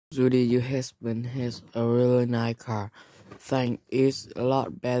Judy, your husband has a really nice car. Thanks, it's a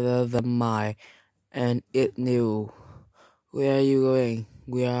lot better than mine, and it's new. Where are you going?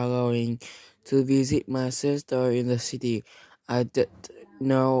 We are going to visit my sister in the city. I didn't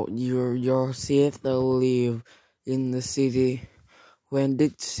know your sister live in the city. When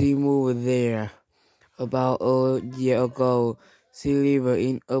did she move there? About a year ago, she lived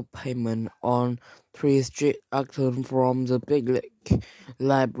in a apartment on 3 Street Acton from the public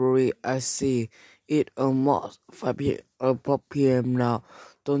library. I see it almost 5 p.m. now.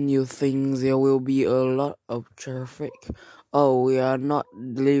 Don't you think there will be a lot of traffic? Oh, we are not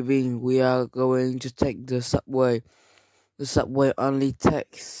leaving. We are going to take the subway. The subway only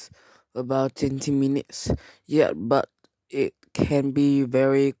takes about 20 minutes. Yeah, but it can be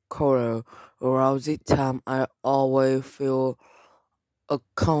very cold around this time. I always feel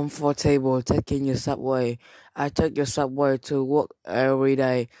comfortable taking the subway. I take the subway to work every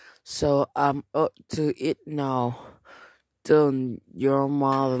day, so I'm up to it now. Don't your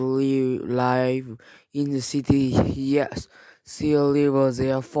mother live in the city? Yes, she lived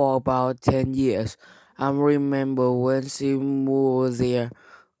there for about 10 years. I remember when she moved there,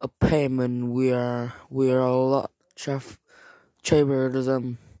 a payment where a lot of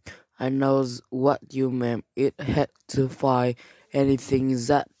tribalism. I knows what you meant. It had to find anything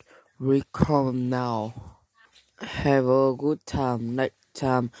that recall now. Have a good time. Next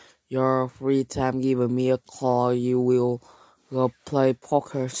time you're free time, give me a call. You will go play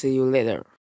poker. See you later.